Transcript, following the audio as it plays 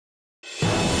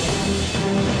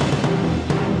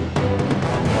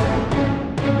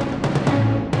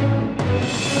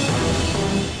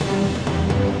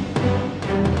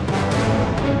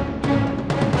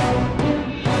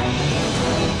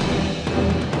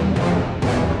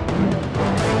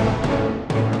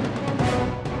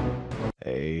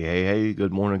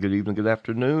good morning, good evening, good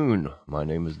afternoon. My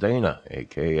name is Dana,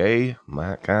 aka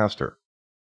Matt Caster.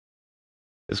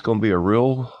 It's going to be a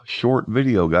real short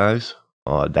video, guys.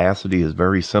 Audacity is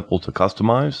very simple to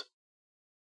customize.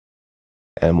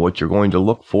 And what you're going to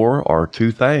look for are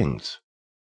two things.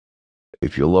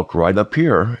 If you look right up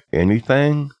here,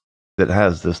 anything that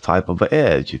has this type of an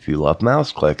edge, if you left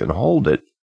mouse click and hold it,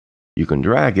 you can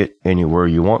drag it anywhere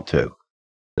you want to.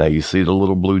 Now you see the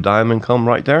little blue diamond come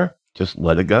right there? Just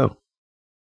let it go.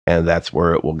 And that's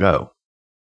where it will go.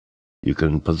 You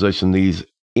can position these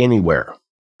anywhere,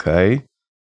 okay?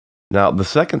 Now, the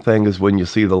second thing is when you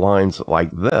see the lines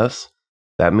like this,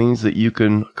 that means that you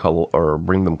can color or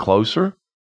bring them closer,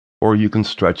 or you can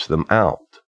stretch them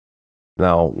out.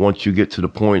 Now, once you get to the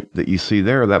point that you see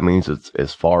there, that means it's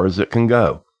as far as it can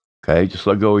go, okay? Just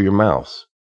let go of your mouse.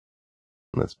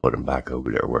 Let's put him back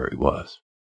over there where he was.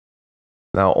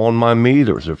 Now, on my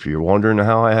meters, if you're wondering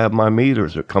how I have my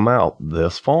meters that come out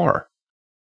this far,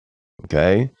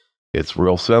 okay, it's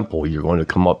real simple. You're going to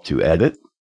come up to Edit,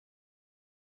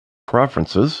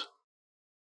 Preferences,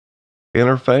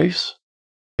 Interface.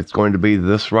 It's going to be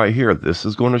this right here. This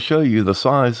is going to show you the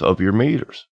size of your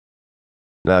meters.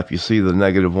 Now, if you see the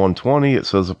 -120, it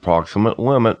says approximate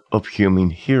limit of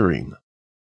human hearing.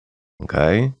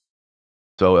 Okay,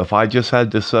 so if I just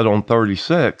had this set on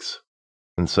 36,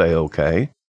 and say OK.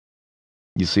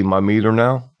 You see my meter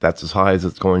now? That's as high as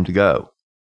it's going to go.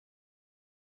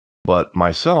 But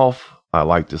myself, I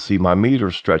like to see my meter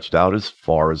stretched out as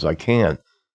far as I can.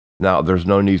 Now, there's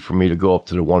no need for me to go up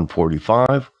to the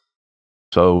 145,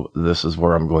 so this is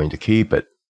where I'm going to keep it.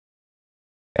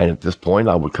 And at this point,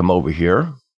 I would come over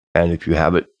here, and if you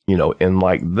have it, in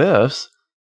like this,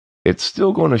 it's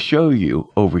still going to show you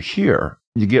over here.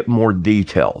 You get more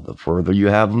detail. The further you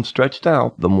have them stretched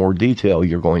out, the more detail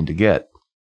you're going to get.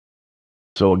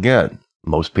 So again,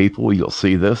 most people, you'll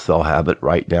see this, they'll have it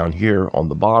right down here on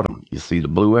the bottom. You see the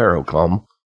blue arrow come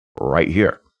right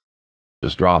here.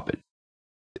 Just drop it.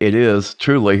 It is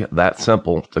truly that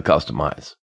simple to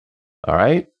customize. All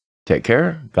right, take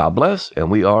care, God bless, and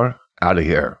we are out of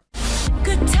here.